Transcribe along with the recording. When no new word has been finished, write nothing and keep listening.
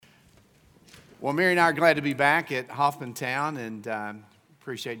Well, Mary and I are glad to be back at Hoffmantown, and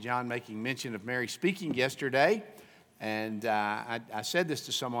appreciate John making mention of Mary speaking yesterday. And I said this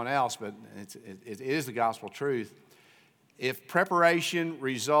to someone else, but it is the gospel truth. If preparation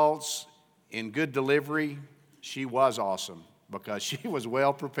results in good delivery, she was awesome because she was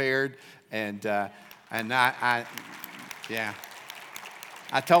well prepared, and I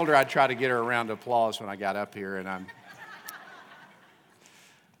told her I'd try to get her a round of applause when I got up here, and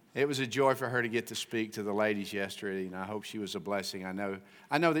it was a joy for her to get to speak to the ladies yesterday, and I hope she was a blessing.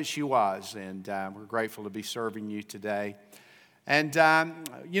 I know that she was, and we're grateful to be serving you today. And,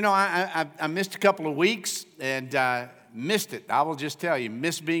 I missed a couple of weeks and missed it. I will just tell you,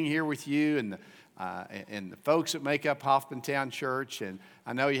 missed being here with you and the folks that make up Hoffmantown Church. And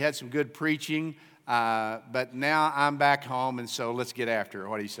I know you had some good preaching, but now I'm back home, and so let's get after it.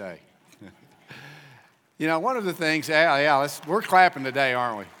 What do you say? One of the things, we're clapping today,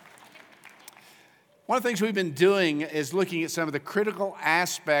 aren't we? One of the things we've been doing is looking at some of the critical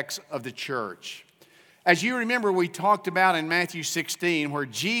aspects of the church. As you remember, we talked about in Matthew 16 where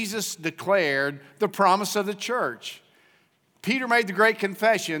Jesus declared the promise of the church. Peter made the great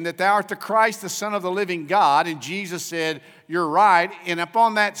confession that thou art the Christ, the Son of the living God, and Jesus said, you're right, and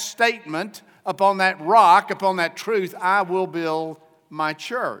upon that statement, upon that rock, upon that truth, I will build my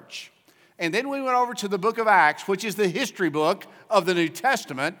church. And then we went over to the book of Acts, which is the history book of the New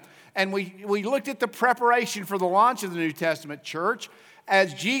Testament, and we looked at the preparation for the launch of the New Testament church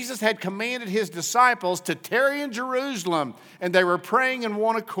as Jesus had commanded his disciples to tarry in Jerusalem, and they were praying in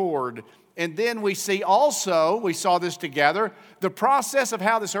one accord. And then we saw this together, the process of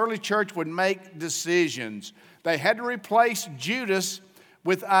how this early church would make decisions. They had to replace Judas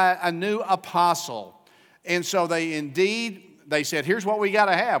with a new apostle. And so they said, here's what we got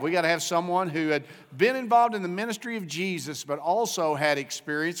to have. We got to have someone who had been involved in the ministry of Jesus, but also had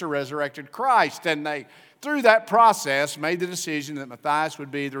experienced a resurrected Christ. And they, through that process, made the decision that Matthias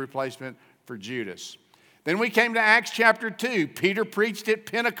would be the replacement for Judas. Then we came to Acts chapter 2. Peter preached at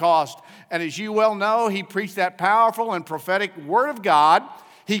Pentecost. And as you well know, he preached that powerful and prophetic word of God.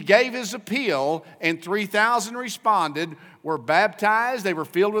 He gave his appeal, and 3,000 responded, were baptized, they were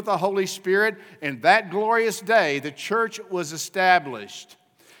filled with the Holy Spirit, and that glorious day the church was established.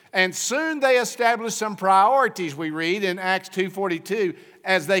 And soon they established some priorities, we read in Acts 2:42,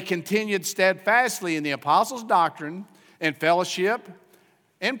 as they continued steadfastly in the apostles' doctrine and fellowship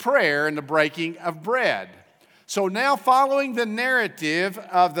and prayer and the breaking of bread. So now, following the narrative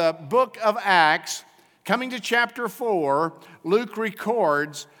of the book of Acts, coming to chapter 4, Luke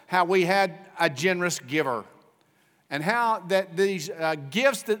records how we had a generous giver and how that these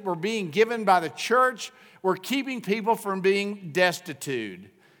gifts that were being given by the church were keeping people from being destitute.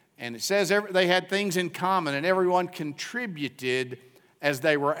 And it says they had things in common and everyone contributed as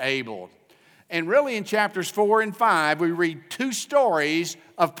they were able. And really in chapters 4 and 5, we read two stories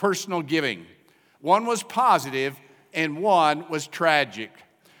of personal giving. One was positive and one was tragic.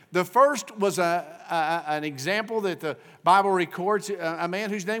 The first was an example that the Bible records, a man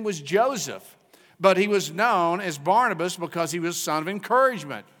whose name was Joseph, but he was known as Barnabas because he was son of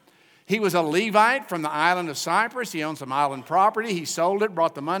encouragement. He was a Levite from the island of Cyprus. He owned some island property. He sold it,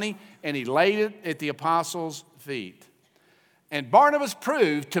 brought the money, and he laid it at the apostles' feet. And Barnabas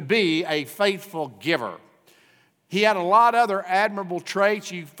proved to be a faithful giver. He had a lot of other admirable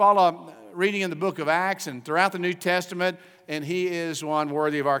traits. You follow reading in the book of Acts and throughout the New Testament, and he is one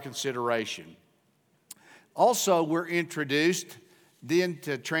worthy of our consideration. Also, we're introduced then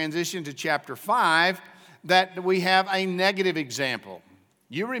to transition to chapter 5 that we have a negative example.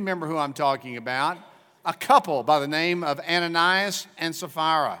 You remember who I'm talking about, a couple by the name of Ananias and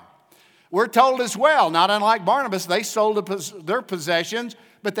Sapphira. We're told as well, not unlike Barnabas, they sold their possessions,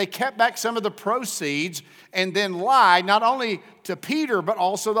 but they kept back some of the proceeds and then lied not only to Peter, but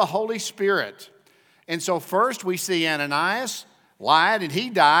also the Holy Spirit. And so first we see Ananias lied and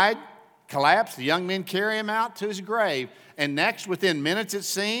he died, collapsed. The young men carry him out to his grave. And next, within minutes it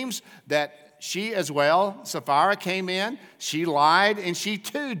seems, that she as well, Sapphira, came in. She lied and she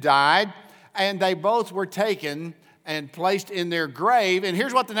too died. And they both were taken and placed in their grave. And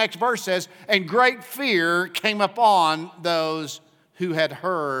here's what the next verse says. And great fear came upon those who had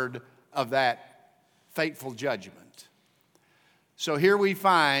heard of that fateful judgment. So here we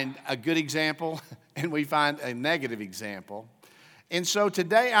find a good example and we find a negative example. And so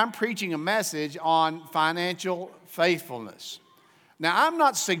today I'm preaching a message on financial faithfulness. Now, I'm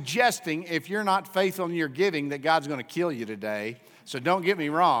not suggesting if you're not faithful in your giving that God's going to kill you today. So don't get me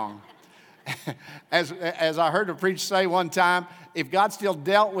wrong. As I heard a preacher say one time, if God still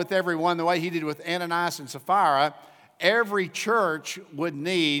dealt with everyone the way he did with Ananias and Sapphira, every church would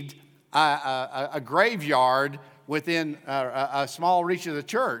need a graveyard within a small reach of the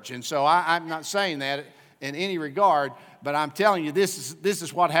church. And so I'm not saying that in any regard, but I'm telling you this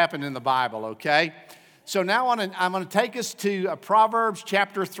is what happened in the Bible, okay? So now I'm going to take us to Proverbs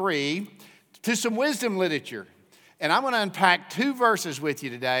chapter 3, to some wisdom literature. And I'm going to unpack 2 verses with you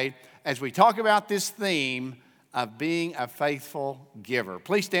today as we talk about this theme of being a faithful giver.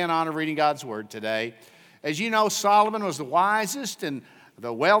 Please stand on and reading God's word today. As you know, Solomon was the wisest and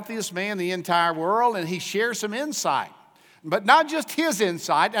the wealthiest man in the entire world, and he shares some insight. But not just his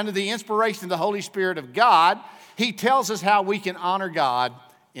insight, under the inspiration of the Holy Spirit of God, he tells us how we can honor God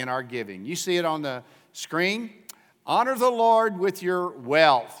in our giving. You see it on the screen. Honor the Lord with your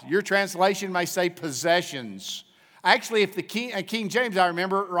wealth. Your translation may say possessions. Actually, if the King James, I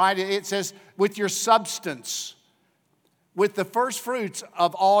remember right, it says with your substance, with the first fruits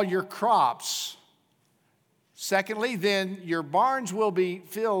of all your crops. Secondly, then your barns will be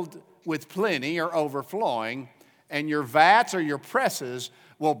filled with plenty or overflowing, and your vats or your presses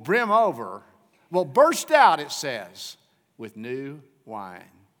will brim over, will burst out, it says, with new wine.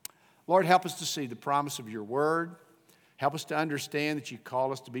 Lord, help us to see the promise of your word. Help us to understand that you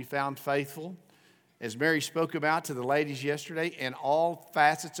call us to be found faithful. As Mary spoke about to the ladies yesterday, in all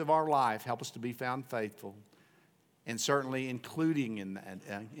facets of our life, help us to be found faithful. And certainly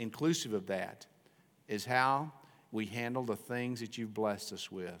inclusive of that is how we handle the things that you've blessed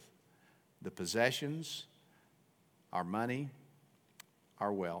us with. The possessions, our money,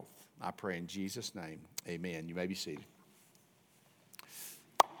 our wealth. I pray in Jesus' name, amen. You may be seated.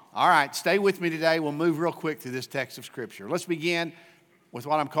 All right, stay with me today. We'll move real quick through this text of Scripture. Let's begin with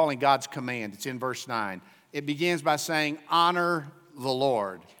what I'm calling God's command. It's in verse 9. It begins by saying, honor the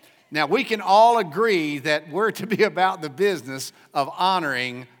Lord. Now, we can all agree that we're to be about the business of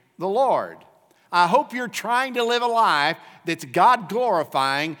honoring the Lord. I hope you're trying to live a life that's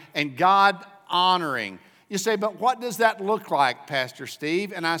God-glorifying and God-honoring. You say, but what does that look like, Pastor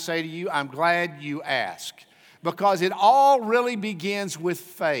Steve? And I say to you, I'm glad you ask. Because it all really begins with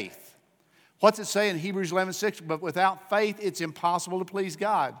faith. What's it say in Hebrews 11:6? But without faith, it's impossible to please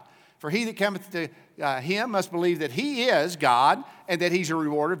God. For he that cometh to him must believe that he is God, and that he's a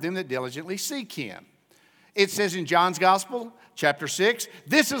rewarder of them that diligently seek him. It says in John's Gospel, chapter 6,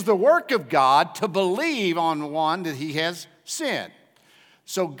 this is the work of God, to believe on one that he has sent.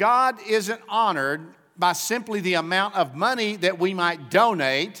 So God isn't honored by simply the amount of money that we might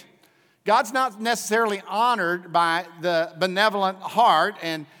donate. God's not necessarily honored by the benevolent heart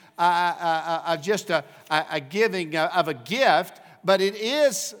and just a giving of a gift, but it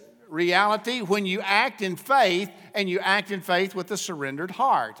is reality when you act in faith, and you act in faith with a surrendered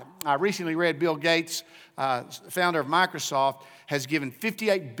heart. I recently read Bill Gates, founder of Microsoft, has given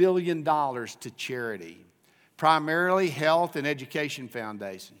 $58 billion to charity, primarily health and education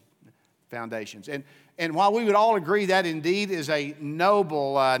foundations. And while we would all agree that indeed is a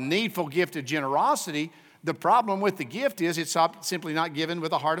noble, needful gift of generosity, the problem with the gift is it's simply not given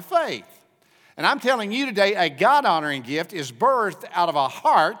with a heart of faith. And I'm telling you today, a God-honoring gift is birthed out of a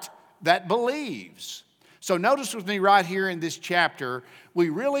heart that believes. So notice with me right here in this chapter, we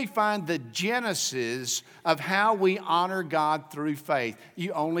really find the genesis of how we honor God through faith.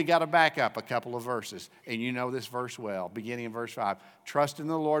 You only got to back up a couple of verses, and you know this verse well, beginning in verse 5. Trust in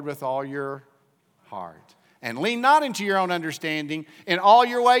the Lord with all your heart, and lean not into your own understanding. In all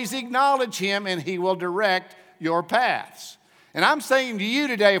your ways acknowledge him, and he will direct your paths. And I'm saying to you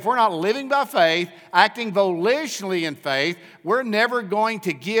today, if we're not living by faith, acting volitionally in faith, we're never going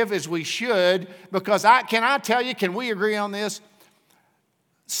to give as we should, because can I tell you, can we agree on this?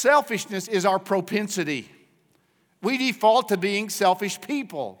 Selfishness is our propensity. We default to being selfish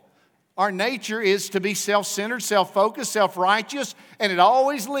people. Our nature is to be self-centered, self-focused, self-righteous, and it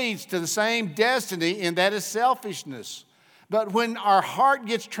always leads to the same destiny, and that is selfishness. But when our heart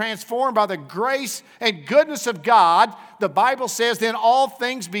gets transformed by the grace and goodness of God, the Bible says then all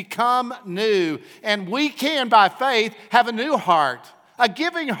things become new. And we can, by faith, have a new heart, a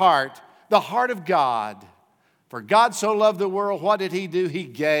giving heart, the heart of God. For God so loved the world, what did he do? He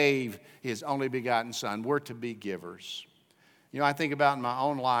gave his only begotten Son. We're to be givers. You know, I think about in my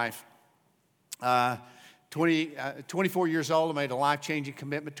own life, 24 years old, I made a life-changing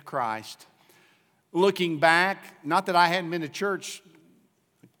commitment to Christ. Looking back, not that I hadn't been to church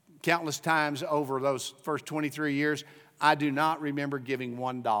countless times over those first 23 years, I do not remember giving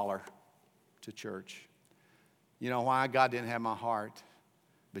 $1 to church. You know why? God didn't have my heart,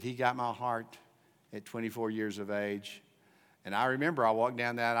 but he got my heart at 24 years of age. And I remember I walked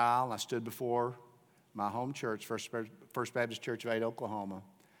down that aisle and I stood before my home church, First Baptist Church of Ada, Oklahoma,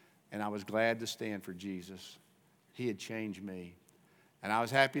 and I was glad to stand for Jesus. He had changed me. And I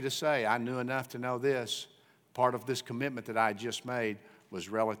was happy to say I knew enough to know this. Part of this commitment that I had just made was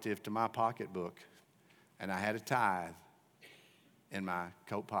relative to my pocketbook. And I had a tithe in my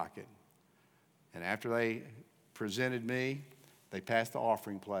coat pocket. And after they presented me, they passed the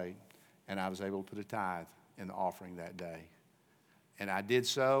offering plate, and I was able to put a tithe in the offering that day. And I did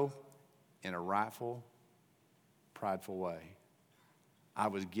so in a rightful, prideful way. I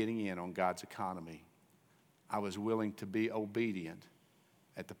was getting in on God's economy. I was willing to be obedient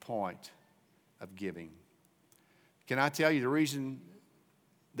at the point of giving. Can I tell you the reason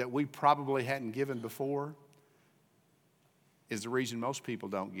that we probably hadn't given before is the reason most people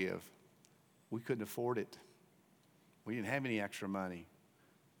don't give. We couldn't afford it. We didn't have any extra money.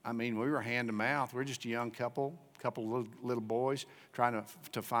 I mean, we were hand to mouth. We're just a young couple little boys trying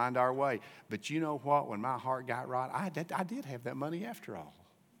to find our way. But you know what? When my heart got right, I did have that money after all,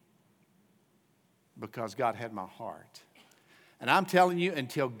 because God had my heart. And I'm telling you,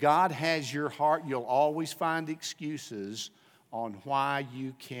 until God has your heart, you'll always find excuses on why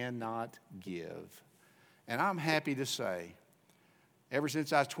you cannot give. And I'm happy to say, ever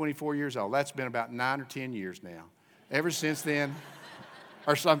since I was 24 years old, that's been about 9 or 10 years now. Ever since then,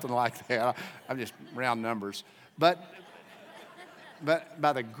 or something like that. I'm just round numbers. But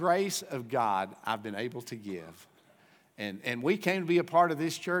by the grace of God, I've been able to give. And we came to be a part of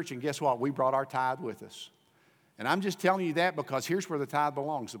this church, and guess what? We brought our tithe with us. And I'm just telling you that because here's where the tithe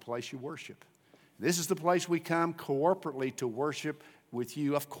belongs, the place you worship. This is the place we come corporately to worship with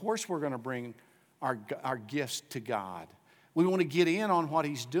you. Of course we're going to bring our gifts to God. We want to get in on what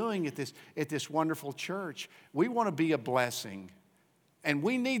He's doing at this wonderful church. We want to be a blessing. And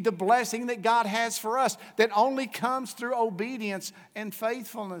we need the blessing that God has for us that only comes through obedience and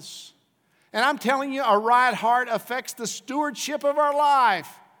faithfulness. And I'm telling you, a right heart affects the stewardship of our life.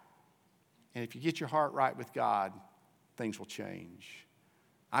 And if you get your heart right with God, things will change.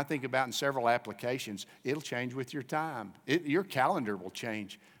 I think about in several applications, it'll change with your time. Your calendar will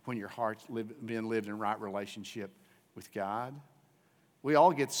change when your heart's being lived in right relationship with God. We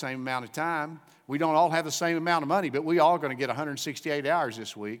all get the same amount of time. We don't all have the same amount of money, but we all are going to get 168 hours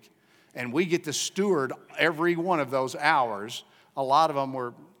this week. And we get to steward every one of those hours. A lot of them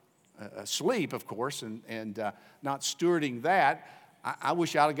were asleep, of course, and not stewarding that. I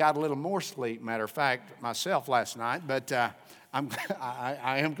wish I'd have got a little more sleep, matter of fact, myself last night, but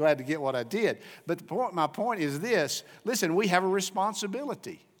I am glad to get what I did. But my point is this. Listen, we have a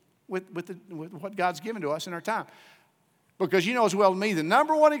responsibility with what God's given to us in our time. Because you know as well as me, the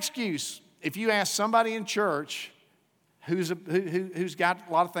number one excuse, if you ask somebody in church who's got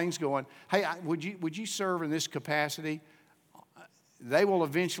a lot of things going, hey, would you serve in this capacity? They will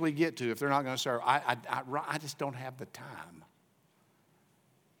eventually get to, if they're not going to serve, I just don't have the time.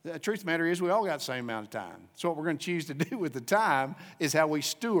 The truth of the matter is we all got the same amount of time. So what we're going to choose to do with the time is how we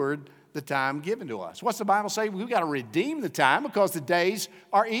steward the time given to us. What's the Bible say? We've got to redeem the time because the days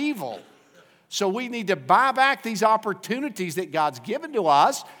are evil. So we need to buy back these opportunities that God's given to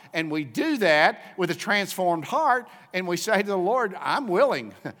us, and we do that with a transformed heart, and we say to the Lord, I'm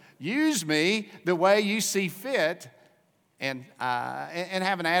willing. Use me the way you see fit, and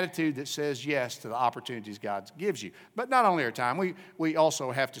have an attitude that says yes to the opportunities God gives you. But not only our time, we also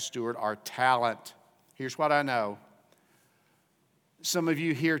have to steward our talent. Here's what I know. Some of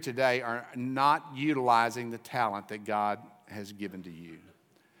you here today are not utilizing the talent that God has given to you.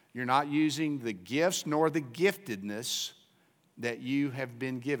 You're not using the gifts nor the giftedness that you have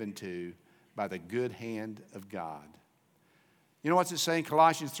been given to by the good hand of God. You know what's it saying?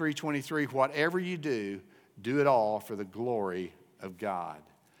 Colossians 3:23, whatever you do, do it all for the glory of God.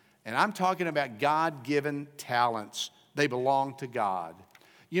 And I'm talking about God-given talents. They belong to God.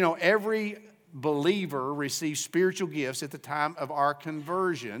 You know, every believer receives spiritual gifts at the time of our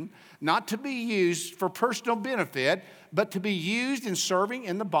conversion, not to be used for personal benefit, but to be used in serving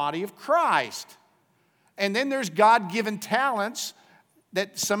in the body of Christ. And then there's God-given talents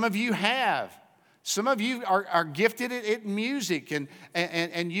that some of you have. Some of you are gifted at music,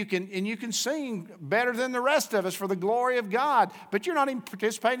 and you can sing better than the rest of us for the glory of God, but you're not even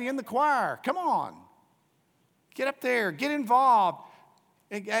participating in the choir. Come on. Get up there. Get involved.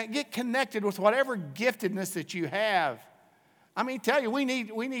 Get connected with whatever giftedness that you have. I mean, tell you, we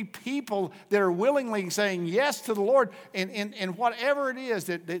need people that are willingly saying yes to the Lord in whatever it is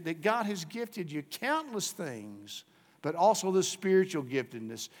that God has gifted you, countless things, but also the spiritual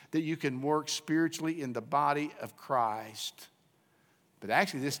giftedness that you can work spiritually in the body of Christ. But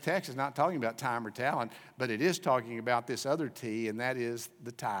actually, this text is not talking about time or talent, but it is talking about this other T, and that is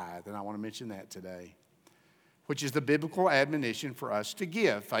the tithe. And I want to mention that today, which is the biblical admonition for us to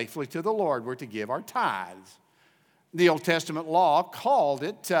give faithfully to the Lord. We're to give our tithes. The Old Testament law called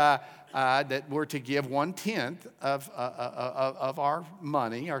it that we're to give 1/10 of our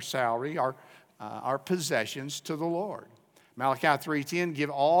money, our salary, our possessions to the Lord. Malachi 3:10, give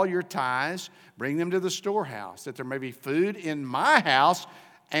all your tithes, bring them to the storehouse, that there may be food in my house,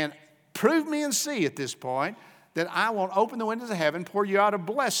 and prove me and see at this point that I won't open the windows of heaven, pour you out a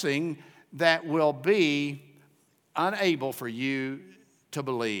blessing that will be unable for you to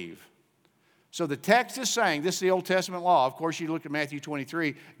believe. So the text is saying, this is the Old Testament law. Of course, you look at Matthew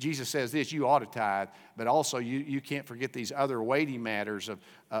 23, Jesus says this, you ought to tithe, but also you can't forget these other weighty matters of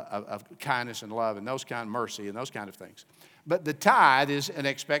kindness and love and those kind of mercy and those kind of things. But the tithe is an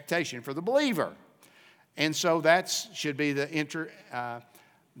expectation for the believer. And so that should be the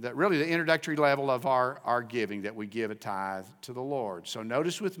introductory level of our giving, that we give a tithe to the Lord. So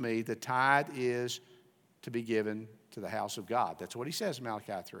notice with me, the tithe is to be given to the house of God. That's what he says in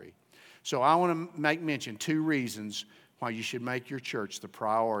Malachi 3. So I want to make mention 2 reasons why you should make your church the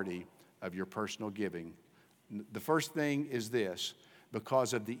priority of your personal giving. The first thing is this,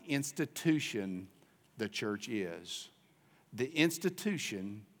 because of the institution the church is. The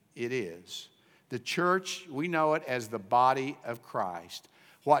institution it is. The church, we know it as the body of Christ.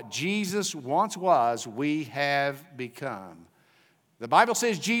 What Jesus once was, we have become. The Bible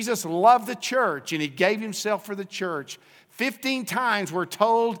says Jesus loved the church and he gave himself for the church. 15 times we're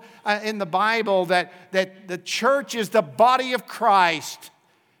told in the Bible that the church is the body of Christ.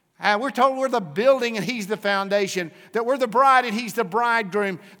 We're told we're the building and he's the foundation, that we're the bride and he's the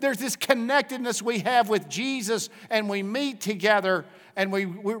bridegroom. There's this connectedness we have with Jesus, and we meet together and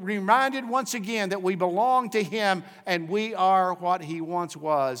we're reminded once again that we belong to him and we are what he once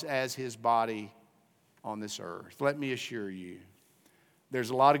was as his body on this earth. Let me assure you, there's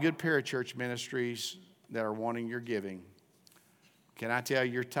a lot of good parachurch ministries that are wanting your giving. Can I tell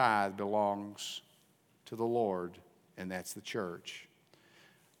you, your tithe belongs to the Lord, and that's the church.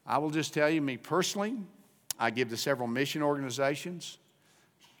 I will just tell you, me personally, I give to several mission organizations,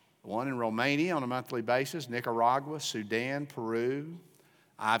 one in Romania on a monthly basis, Nicaragua, Sudan, Peru.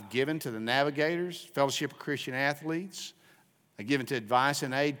 I've given to the Navigators, Fellowship of Christian Athletes. I've given to Advice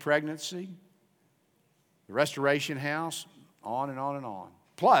and Aid Pregnancy, the Restoration House, on and on and on.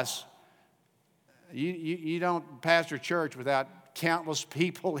 Plus, you don't pastor church without countless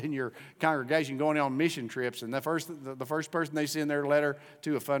people in your congregation going on mission trips, and the first person they send their letter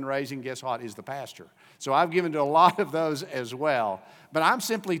to a fundraising, guess what, is the pastor. So I've given to a lot of those as well. But I'm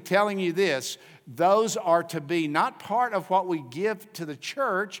simply telling you this, those are to be not part of what we give to the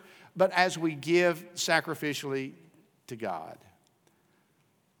church, but as we give sacrificially to God.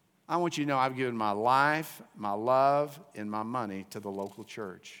 I want you to know I've given my life, my love, and my money to the local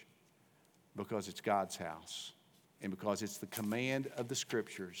church because it's God's house and because it's the command of the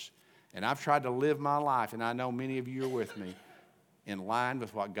Scriptures. And I've tried to live my life, and I know many of you are with me, in line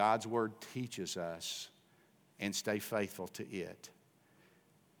with what God's Word teaches us and stay faithful to it.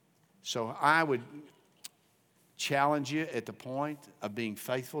 So I would challenge you at the point of being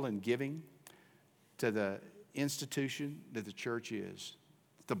faithful in giving to the institution that the church is.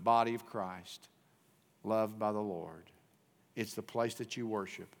 The body of Christ, loved by the Lord. It's the place that you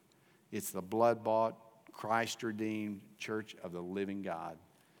worship. It's the blood-bought, Christ-redeemed church of the living God.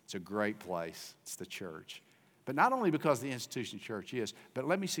 It's a great place. It's the church. But not only because the institution church is, but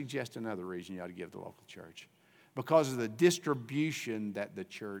let me suggest another reason you ought to give the local church. Because of the distribution that the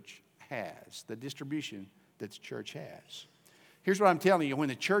church has. The distribution that the church has. Here's what I'm telling you. When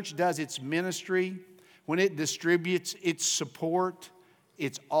the church does its ministry, when it distributes its support,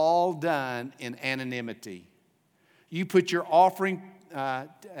 it's all done in anonymity. You put your offering,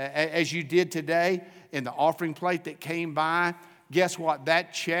 as you did today, in the offering plate that came by. Guess what?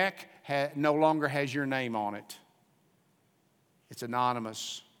 That check no longer has your name on it. It's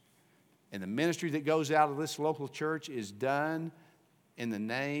anonymous. And the ministry that goes out of this local church is done in the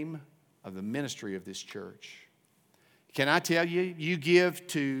name of the ministry of this church. Can I tell you, you give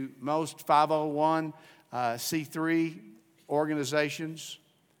to most 501c3 organizations,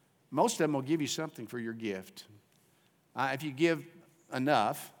 most of them will give you something for your gift. If you give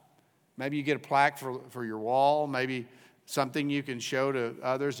enough, maybe you get a plaque for your wall, maybe something you can show to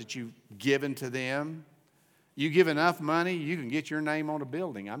others that you've given to them. You give enough money, you can get your name on a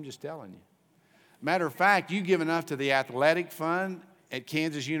building. I'm just telling you. Matter of fact, you give enough to the athletic fund at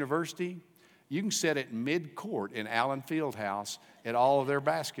Kansas University, you can sit at mid-court in Allen Fieldhouse at all of their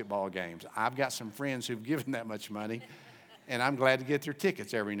basketball games. I've got some friends who've given that much money, and I'm glad to get their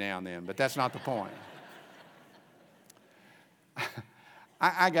tickets every now and then, but that's not the point.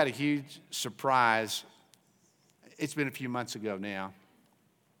 I got a huge surprise. It's been a few months ago now.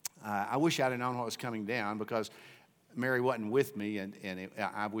 I wish I'd have known what was coming down because Mary wasn't with me, and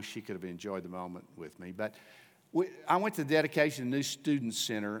I wish she could have enjoyed the moment with me. But I went to the dedication of the new student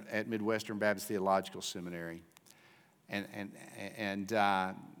center at Midwestern Baptist Theological Seminary. And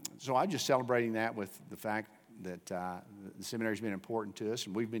so I'm just celebrating that with the fact that the seminary's been important to us,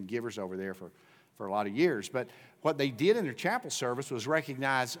 and we've been givers over there for a lot of years. But what they did in their chapel service was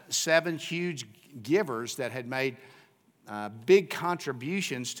recognize 7 huge givers that had made big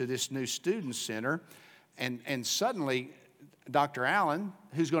contributions to this new student center. And suddenly, Dr. Allen,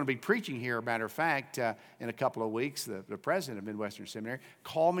 who's going to be preaching here, a matter of fact, in a couple of weeks, the president of Midwestern Seminary,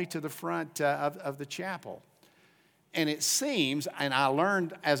 called me to the front of the chapel. And it seems, and I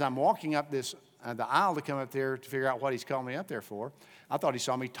learned as I'm walking up the aisle to come up there to figure out what he's calling me up there for. I thought he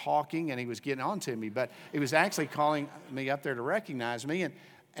saw me talking and he was getting on to me, but he was actually calling me up there to recognize me.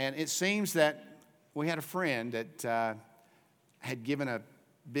 And it seems that we had a friend that had given a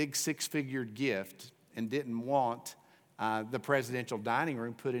big 6-figure gift and didn't want the presidential dining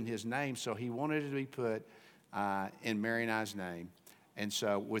room put in his name, so he wanted it to be put in Mary and I's name. And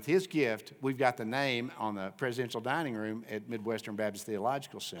so with his gift, we've got the name on the presidential dining room at Midwestern Baptist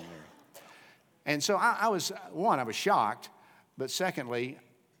Theological Seminary. And so I was shocked, but secondly,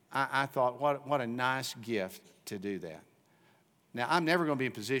 I thought, what a nice gift to do that. Now, I'm never going to be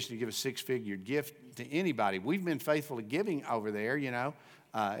in a position to give a 6-figure gift to anybody. We've been faithful to giving over there,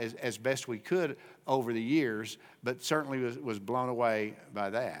 as best we could over the years, but certainly was blown away by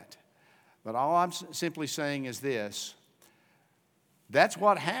that. But all I'm simply saying is this: that's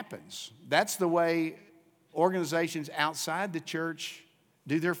what happens. That's the way organizations outside the church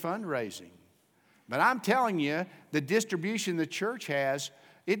do their fundraising. But I'm telling you, the distribution the church has,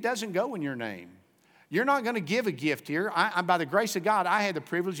 it doesn't go in your name. You're not going to give a gift here. By the grace of God, I had the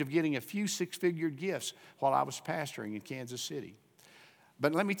privilege of getting a few 6-figure gifts while I was pastoring in Kansas City.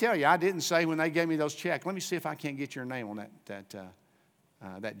 But let me tell you, I didn't say when they gave me those checks, let me see if I can't get your name on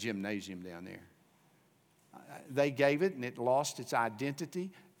that gymnasium down there. They gave it, and it lost its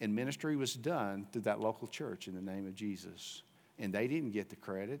identity, and ministry was done through that local church in the name of Jesus. And they didn't get the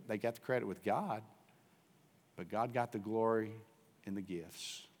credit. They got the credit with God, but God got the glory and the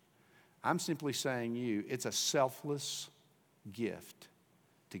gifts. I'm simply saying it's a selfless gift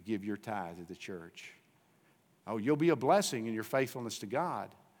to give your tithe to the church. Oh, you'll be a blessing in your faithfulness to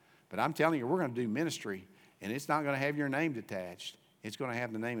God. But I'm telling you, we're going to do ministry, and it's not going to have your name attached. It's going to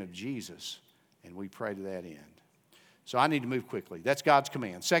have the name of Jesus, and we pray to that end. So I need to move quickly. That's God's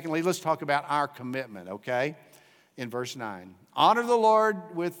command. Secondly, let's talk about our commitment, okay? In verse 9, honor the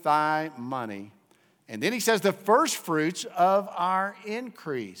Lord with thy money. And then he says the first fruits of our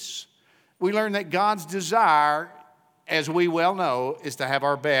increase. We learn that God's desire, as we well know, is to have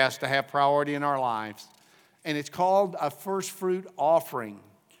our best, to have priority in our lives. And it's called a first fruit offering.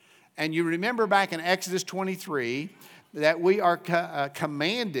 And you remember back in Exodus 23 that we are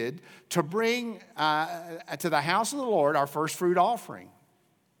commanded to bring to the house of the Lord our first fruit offering.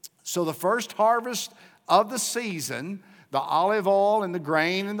 So the first harvest of the season, the olive oil and the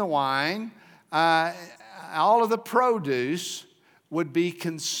grain and the wine, all of the produce would be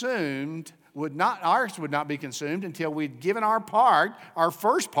consumed, ours would not be consumed until we'd given our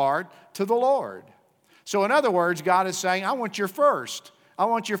first part, to the Lord. So in other words, God is saying, I want your first. I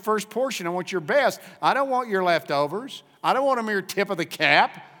want your first portion. I want your best. I don't want your leftovers. I don't want a mere tip of the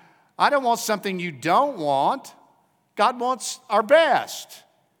cap. I don't want something you don't want. God wants our best.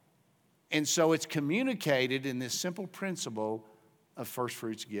 And so it's communicated in this simple principle of first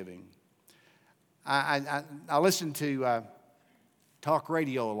fruits giving. I listen to talk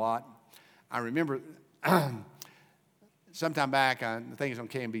radio a lot. I remember sometime back, I think it was on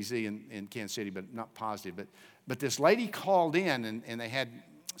KMBZ in Kansas City, but not positive. But this lady called in, and they had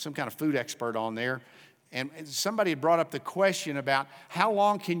some kind of food expert on there. And somebody had brought up the question about how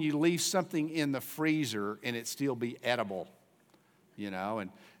long can you leave something in the freezer and it still be edible,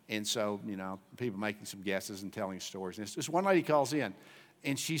 And so, people making some guesses and telling stories. And this one lady calls in,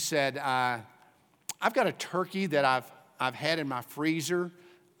 and she said, I've got a turkey that I've had in my freezer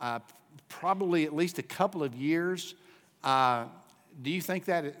probably at least a couple of years. Do you think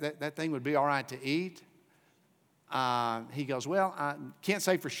that thing would be all right to eat? He goes, well, I can't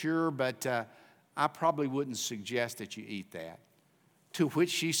say for sure, but I probably wouldn't suggest that you eat that. To which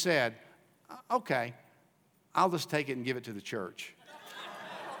she said, okay, I'll just take it and give it to the church.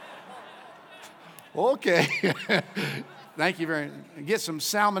 Okay. Thank you very much. Get some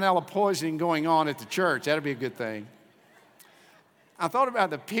salmonella poisoning going on at the church. That'll be a good thing. I thought about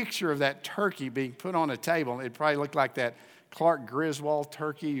the picture of that turkey being put on a table. It probably looked like that Clark Griswold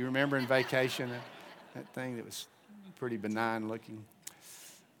turkey you remember in Vacation, that thing that was pretty benign looking.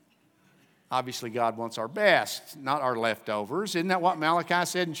 Obviously, God wants our best, not our leftovers. Isn't that what Malachi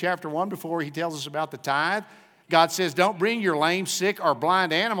said in chapter 1 before he tells us about the tithe? God says, don't bring your lame, sick, or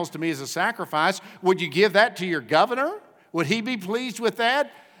blind animals to me as a sacrifice. Would you give that to your governor? Would he be pleased with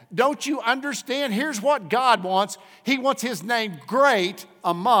that? Don't you understand? Here's what God wants. He wants his name great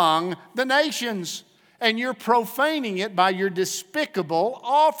among the nations. And you're profaning it by your despicable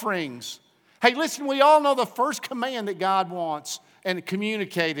offerings. Hey, listen, we all know the first command that God wants and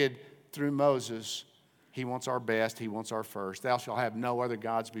communicated through Moses. He wants our best. He wants our first. Thou shalt have no other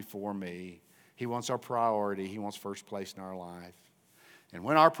gods before me. He wants our priority. He wants first place in our life. And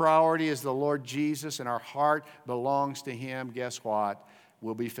when our priority is the Lord Jesus and our heart belongs to him, guess what?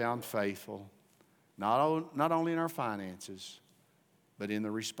 We'll be found faithful, not only in our finances, but in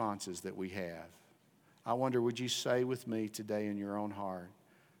the responses that we have. I wonder, would you say with me today in your own heart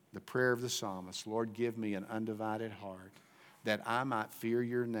the prayer of the psalmist, Lord, give me an undivided heart, that I might fear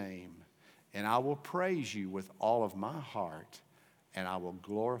your name, and I will praise you with all of my heart, and I will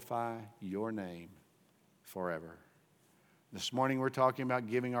glorify your name forever. This morning we're talking about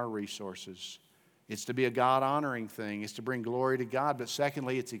giving our resources. It's to be a God-honoring thing. It's to bring glory to God. But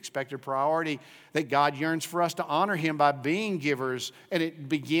secondly, it's the expected priority that God yearns for us to honor him by being givers, and it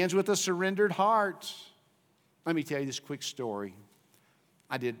begins with a surrendered heart. Let me tell you this quick story.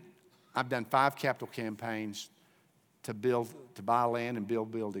 I've done 5 capital campaigns to buy land and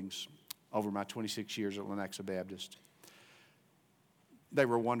build buildings over my 26 years at Lenexa Baptist. They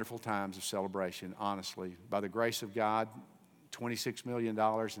were wonderful times of celebration, honestly. By the grace of God, $26 million,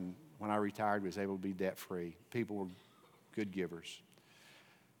 and when I retired, was able to be debt-free. People were good givers.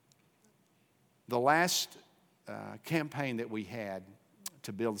 The last campaign that we had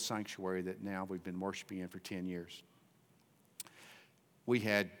to build the sanctuary that now we've been worshiping in for 10 years, we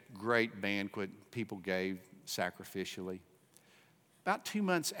had great banquet. People gave sacrificially. About 2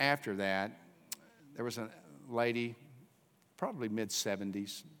 months after that, there was a lady, probably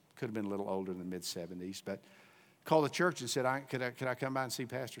mid-70s, could have been a little older than mid-70s, but called the church and said, could I come by and see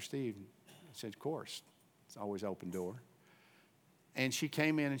Pastor Steve? I said, of course. It's always open door. And she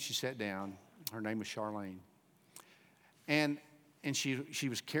came in and she sat down. Her name was Charlene. And she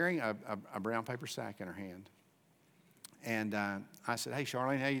was carrying a brown paper sack in her hand. And I said, hey,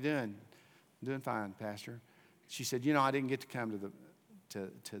 Charlene, how you doing? I'm doing fine, Pastor. She said, I didn't get to come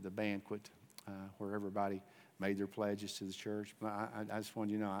to the banquet where everybody made their pledges to the church. But I just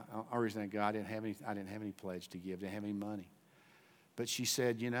wanted you to know, I always thank God I didn't have any pledge to give, didn't have any money. But she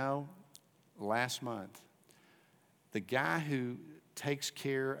said, last month, the guy who takes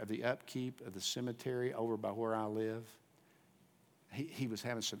care of the upkeep of the cemetery over by where I live, he was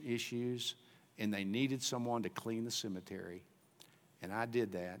having some issues, and they needed someone to clean the cemetery. And I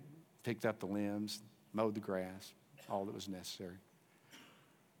did that, picked up the limbs, mowed the grass, all that was necessary.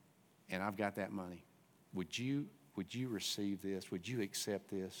 And I've got that money. Would you receive this? Would you accept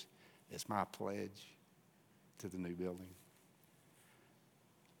this as my pledge to the new building?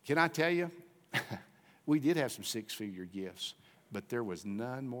 Can I tell you, we did have some 6-figure gifts, but there was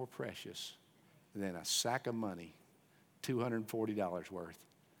none more precious than a sack of money, $240 worth,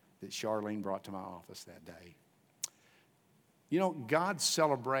 that Charlene brought to my office that day. God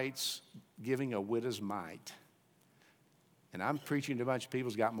celebrates giving a widow's mite. And I'm preaching to a bunch of people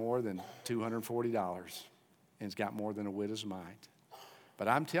who's got more than $240 and has got more than a widow's mite. But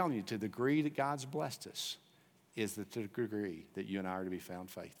I'm telling you, to the degree that God's blessed us is the degree that you and I are to be found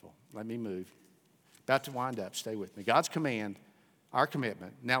faithful. Let me move. About to wind up. Stay with me. God's command, our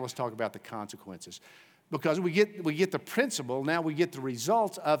commitment. Now let's talk about the consequences. Because we get the principle, now we get the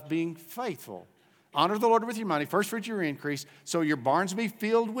results of being faithful. Honor the Lord with your money, first fruits of your increase, so your barns be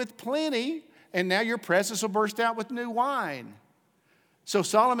filled with plenty, and now your presses will burst out with new wine. So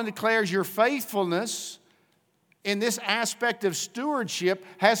Solomon declares your faithfulness in this aspect of stewardship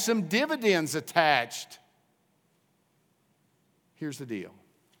has some dividends attached. Here's the deal.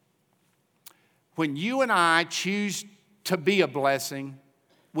 When you and I choose to be a blessing,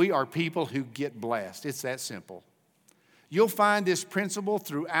 we are people who get blessed. It's that simple. You'll find this principle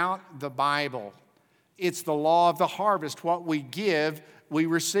throughout the Bible. It's the law of the harvest. What we give, we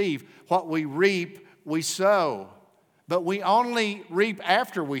receive. What we reap, we sow. But we only reap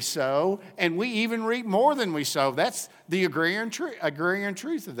after we sow, and we even reap more than we sow. That's the agrarian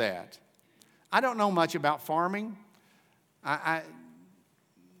truth of that. I don't know much about farming.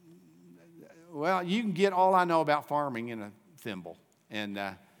 Well, you can get all I know about farming in a thimble and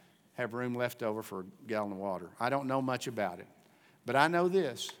have room left over for a gallon of water. I don't know much about it. But I know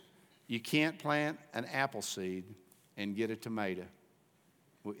this. You can't plant an apple seed and get a tomato.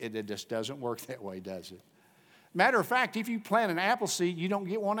 It just doesn't work that way, does it? Matter of fact, if you plant an apple seed, you don't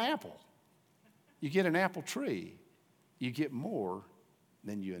get one apple. You get an apple tree, you get more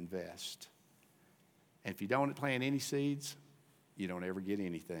than you invest. And if you don't plant any seeds, you don't ever get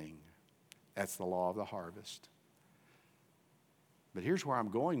anything. That's the law of the harvest. But here's where I'm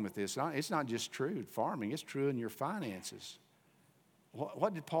going with this. It's not just true in farming, it's true in your finances.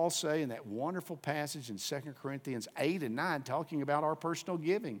 What did Paul say in that wonderful passage in 2 Corinthians 8 and 9 talking about our personal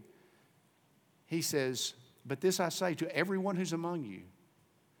giving? He says, but this I say to everyone who's among you.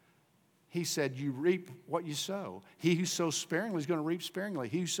 He said, you reap what you sow. He who sows sparingly is going to reap sparingly.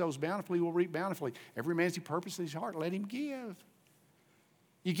 He who sows bountifully will reap bountifully. Every man as he purposes in his heart, let him give.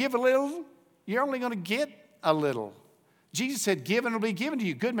 You give a little, you're only going to get a little. Jesus said, give and it will be given to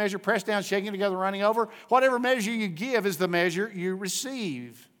you. Good measure, pressed down, shaking together, running over. Whatever measure you give is the measure you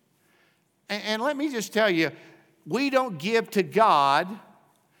receive. And let me just tell you, we don't give to God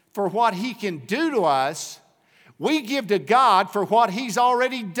for what He can do to us. We give to God for what He's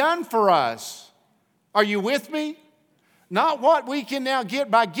already done for us. Are you with me? Not what we can now get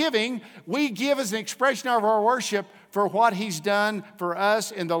by giving. We give as an expression of our worship for what He's done for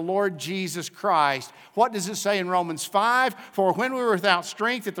us in the Lord Jesus Christ. What does it say in Romans 5? For when we were without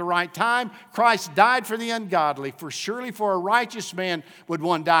strength at the right time, Christ died for the ungodly. For surely for a righteous man would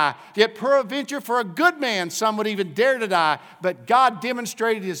one die. Yet peradventure for a good man some would even dare to die. But God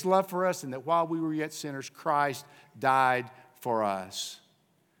demonstrated His love for us, and that while we were yet sinners, Christ died for us.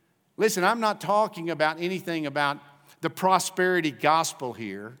 Listen, I'm not talking about anything about the prosperity gospel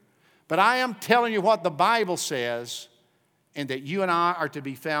here. But I am telling you what the Bible says, and that you and I are to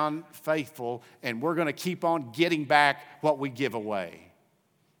be found faithful, and we're going to keep on getting back what we give away.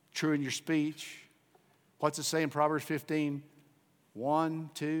 True in your speech. What's it say in Proverbs 15? 1,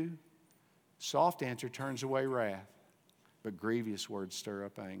 2. Soft answer turns away wrath, but grievous words stir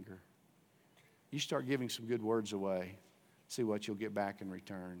up anger. You start giving some good words away, see what you'll get back in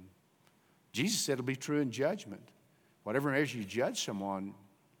return. Jesus said it'll be true in judgment. Whatever measure you judge someone,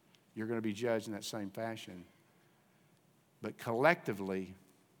 you're going to be judged in that same fashion. But collectively,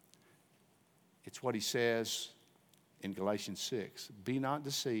 it's what He says in Galatians 6. Be not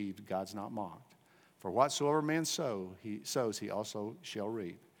deceived, God's not mocked. For whatsoever man sows, he also shall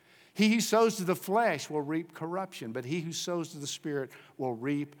reap. He who sows to the flesh will reap corruption, but he who sows to the Spirit will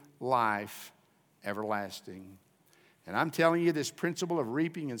reap life everlasting. And I'm telling you, this principle of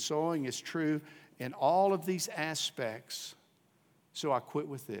reaping and sowing is true in all of these aspects. So I quit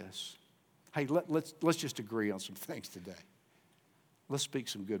with this. Hey, let's just agree on some things today. Let's speak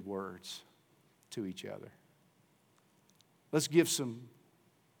some good words to each other. Let's give some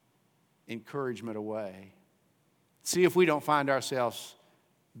encouragement away. See if we don't find ourselves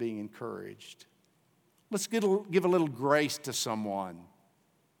being encouraged. Let's give a little grace to someone.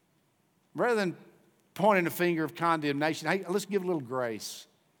 Rather than pointing a finger of condemnation, hey, let's give a little grace.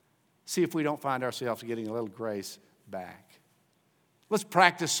 See if we don't find ourselves getting a little grace back. Let's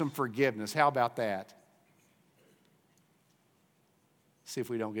practice some forgiveness. How about that? See if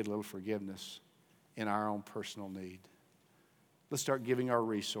we don't get a little forgiveness in our own personal need. Let's start giving our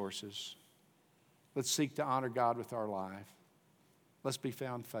resources. Let's seek to honor God with our life. Let's be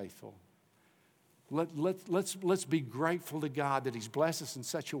found faithful. Let's be grateful to God that He's blessed us in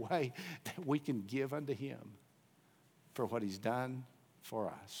such a way that we can give unto Him for what He's done for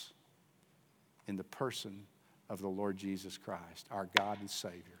us in the person of the Lord Jesus Christ, our God and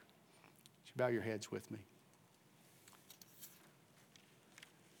Savior. Would you bow your heads with me?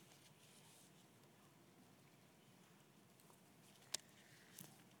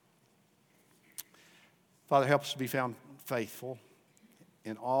 Father, help us to be found faithful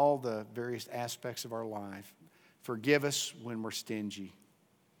in all the various aspects of our life. Forgive us when we're stingy.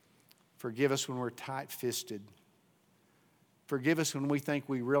 Forgive us when we're tight-fisted. Forgive us when we think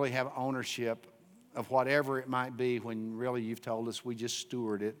we really have ownership of whatever it might be, when really You've told us we just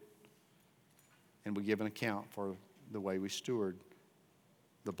steward it, and we give an account for the way we steward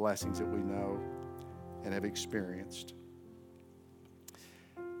the blessings that we know and have experienced.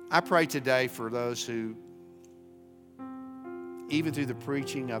 I pray today for those who, even through the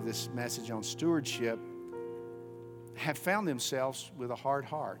preaching of this message on stewardship, have found themselves with a hard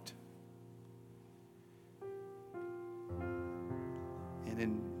heart.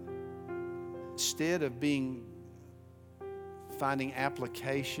 And instead of finding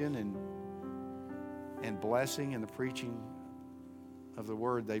application and blessing in the preaching of the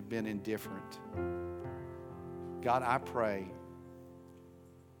Word, they've been indifferent. God, I pray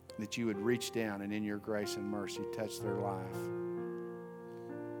that You would reach down and in Your grace and mercy touch their life.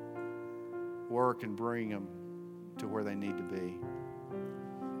 Work and bring them to where they need to be.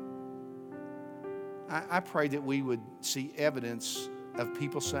 I pray that we would see evidence of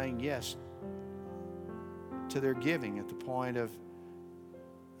people saying yes to their giving, at the point of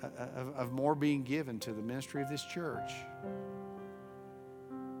more being given to the ministry of this church.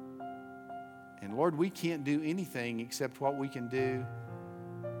 And Lord, we can't do anything except what we can do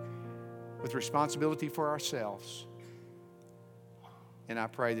with responsibility for ourselves. And I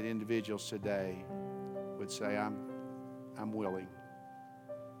pray that individuals today would say, I'm willing.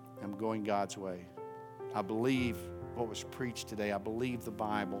 I'm going God's way. I believe what was preached today. I believe the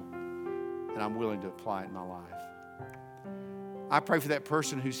Bible, and I'm willing to apply it in my life. I pray for that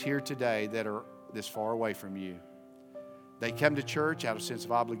person who's here today that are this far away from you. They come to church out of a sense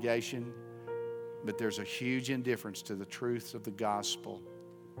of obligation, but there's a huge indifference to the truths of the gospel.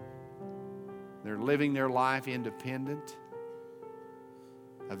 They're living their life independent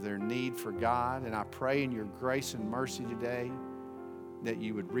of their need for God. And I pray in your grace and mercy today that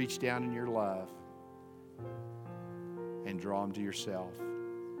you would reach down in your love and draw them to yourself.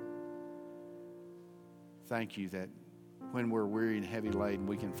 Thank you that when we're weary and heavy laden,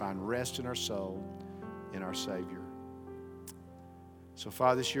 we can find rest in our soul in our Savior. So,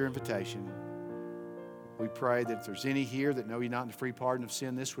 Father, this is your invitation. We pray that if there's any here that know you not in the free pardon of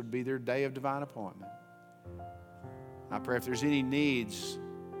sin, this would be their day of divine appointment. I pray if there's any needs,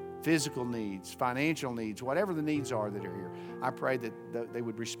 physical needs, financial needs, whatever the needs are that are here, I pray that they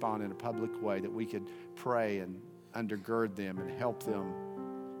would respond in a public way, that we could pray and undergird them and help them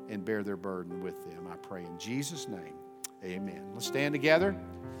and bear their burden with them. I pray in Jesus' name, amen. Let's stand together.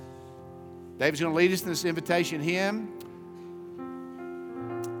 David's going to lead us in this invitation hymn.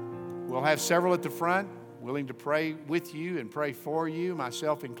 We'll have several at the front willing to pray with you and pray for you,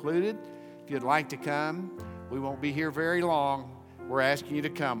 myself included. If you'd like to come, we won't be here very long. We're asking you to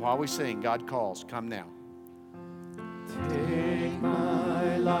come while we sing. God calls. Come now.